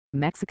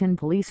Mexican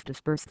police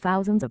disperse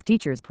thousands of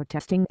teachers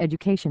protesting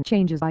education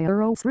changes by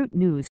Root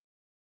News.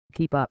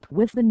 Keep up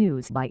with the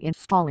news by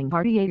installing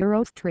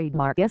RTA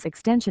trademark S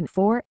extension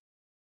 4.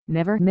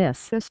 Never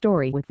miss a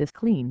story with this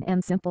clean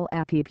and simple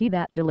app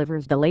that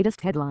delivers the latest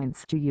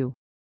headlines to you.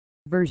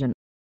 Version: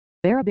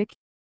 Arabic,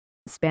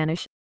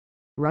 Spanish,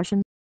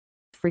 Russian.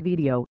 Free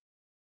video.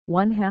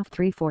 1/2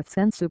 3/4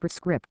 and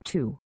superscript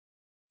 2.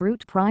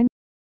 Root Prime.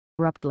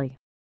 Abruptly.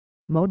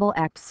 Mobile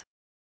apps.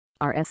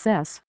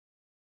 RSS.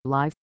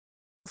 Live.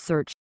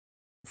 Search.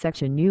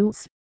 Section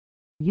News.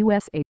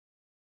 USA.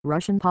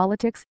 Russian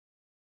politics.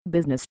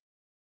 Business.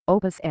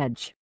 Opus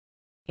Edge.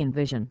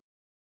 InVision.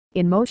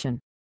 InMotion.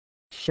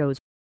 Shows.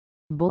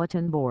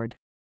 Bulletin board.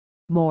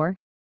 More.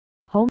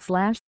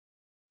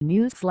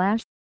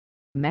 Home/news/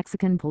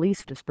 Mexican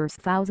police disperse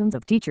thousands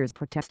of teachers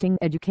protesting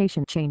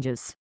education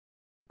changes.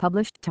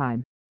 Published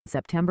time: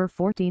 September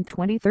 14,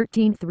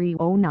 2013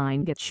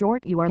 3:09. Get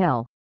short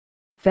URL.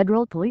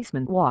 Federal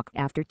policemen walk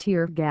after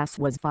tear gas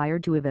was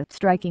fired to evict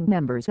striking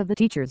members of the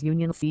teachers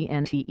union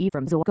CNTE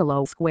from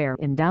Zocalo Square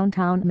in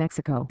downtown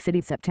Mexico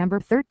City September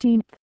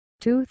 13,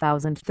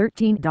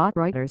 2013.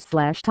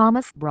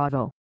 Reuters/Thomas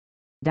Bravo.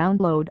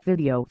 Download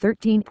video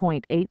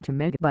 13.82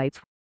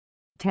 megabytes.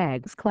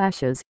 Tags: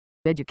 clashes,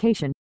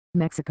 education,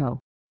 Mexico,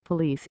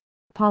 police,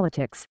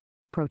 politics,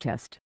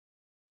 protest.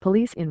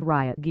 Police in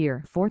riot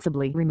gear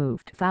forcibly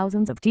removed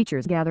thousands of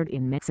teachers gathered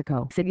in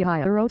Mexico City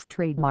Hiro's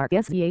trademark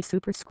SVA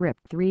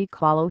superscript 3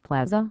 Calo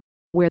Plaza,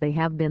 where they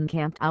have been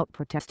camped out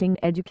protesting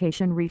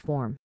education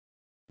reform.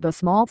 The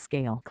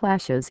small-scale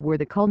clashes were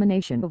the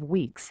culmination of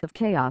weeks of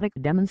chaotic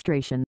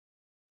demonstration.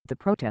 The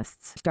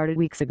protests started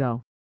weeks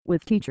ago,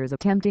 with teachers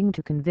attempting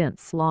to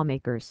convince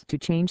lawmakers to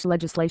change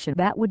legislation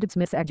that would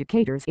dismiss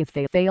educators if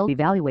they failed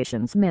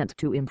evaluations meant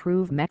to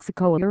improve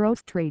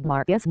Mexico's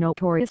trademark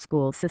notorious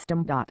school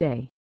system.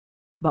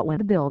 But when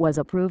the bill was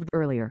approved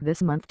earlier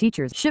this month,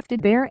 teachers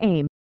shifted their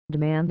aim,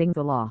 demanding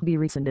the law be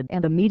rescinded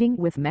and a meeting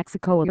with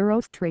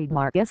Mexico's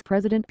trademark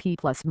President P+-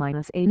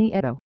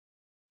 Nieto.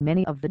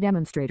 Many of the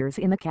demonstrators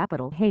in the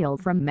capital hail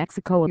from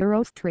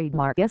Mexico's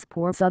trademark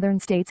poor southern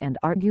states and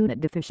argue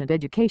that deficient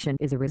education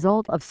is a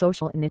result of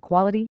social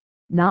inequality,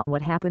 not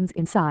what happens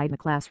inside the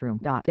classroom.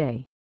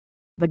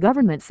 The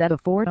government set a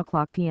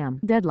 4:00 p.m.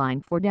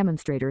 deadline for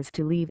demonstrators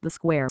to leave the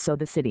square so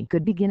the city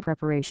could begin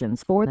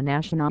preparations for the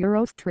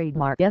Nacional's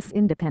trademark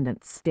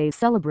Independence Day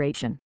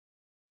celebration.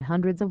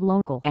 Hundreds of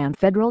local and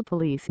federal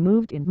police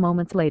moved in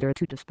moments later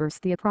to disperse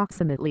the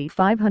approximately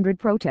 500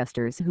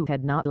 protesters who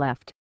had not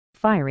left,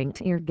 firing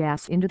tear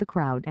gas into the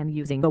crowd and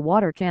using the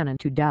water cannon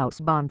to douse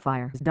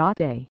bonfires.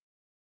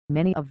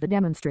 Many of the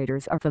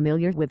demonstrators are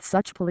familiar with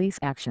such police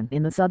action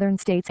in the southern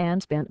states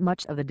and spent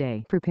much of the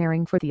day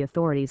preparing for the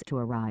authorities to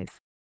arrive.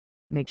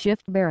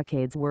 Makeshift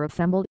barricades were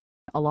assembled,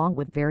 along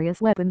with various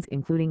weapons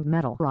including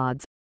metal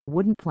rods,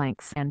 wooden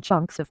planks and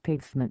chunks of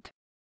pavement.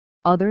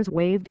 Others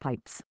waved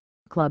pipes,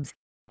 clubs,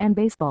 and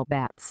baseball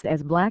bats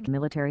as black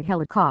military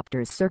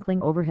helicopters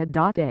circling overhead.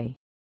 They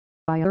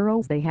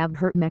have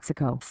hurt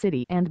Mexico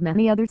City and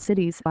many other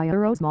cities.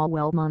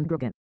 Manuel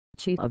Mondragon,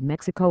 chief of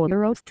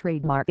Mexico's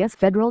trademark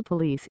federal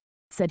police,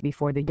 said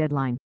before the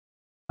deadline.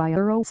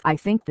 I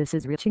think this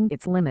is reaching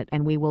its limit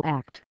and we will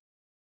act.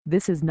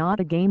 This is not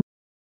a game.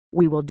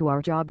 We will do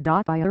our job.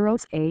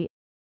 The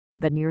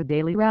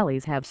near-daily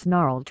rallies have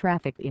snarled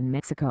traffic in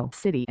Mexico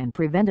City and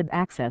prevented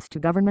access to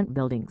government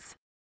buildings.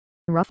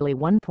 Roughly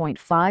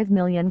 1.5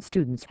 million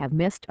students have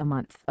missed a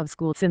month of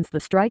school since the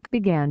strike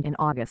began in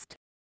August.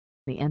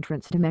 The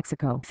entrance to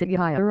Mexico City's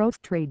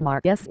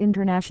trademark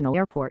International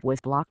Airport was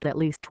blocked at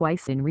least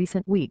twice in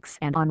recent weeks,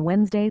 and on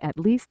Wednesday at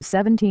least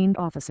 17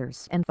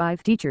 officers and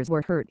 5 teachers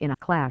were hurt in a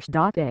clash.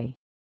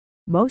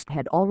 Most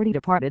had already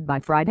departed by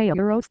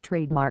Friday's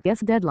trademark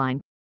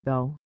deadline,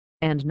 though,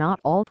 and not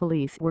all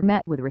police were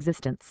met with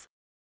resistance.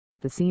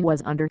 The scene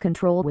was under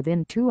control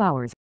within 2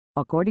 hours,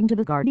 according to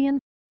The Guardian,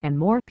 and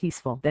more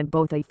peaceful than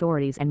both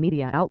authorities and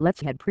media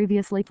outlets had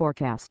previously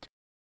forecast.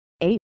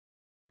 8.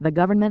 The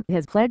government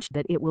has pledged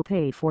that it will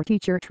pay for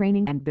teacher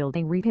training and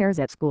building repairs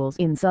at schools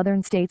in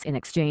southern states in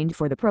exchange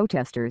for the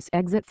protesters'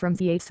 exit from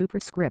CA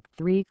superscript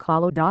 3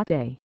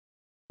 Calo.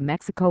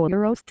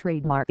 Mexico's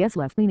trademark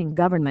left-leaning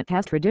government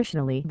has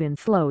traditionally been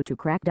slow to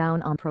crack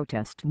down on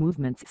protest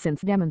movements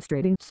since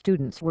demonstrating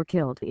students were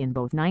killed in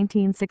both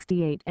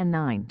 1968 and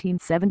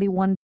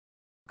 1971.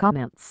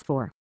 Comments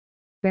for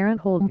Baron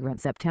Holmgren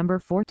September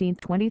 14,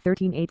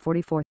 2013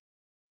 8:44.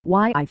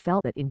 Why I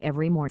felt that in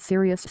every more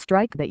serious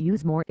strike that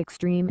use more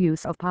extreme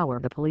use of power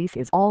the police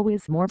is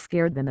always more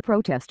scared than the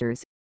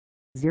protesters.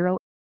 0.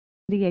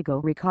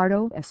 Diego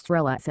Ricardo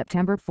Estrella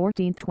September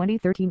 14,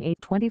 2013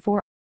 8:24.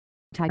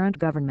 Tyrant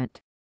government.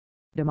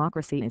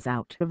 Democracy is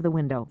out of the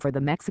window for the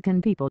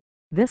Mexican people.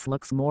 This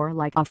looks more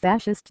like a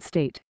fascist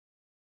state.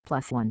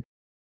 +1.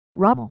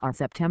 Rommel R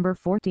September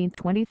 14,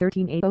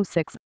 2013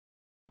 8:06.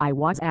 I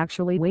was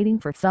actually waiting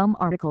for some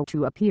article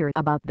to appear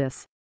about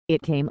this.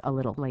 It came a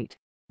little late,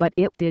 but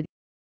it did.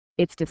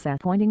 It's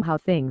disappointing how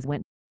things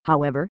went.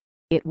 However,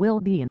 it will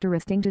be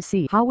interesting to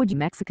see how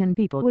Mexican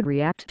people would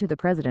react to the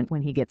president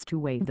when he gets to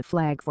wave the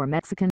flag for Mexican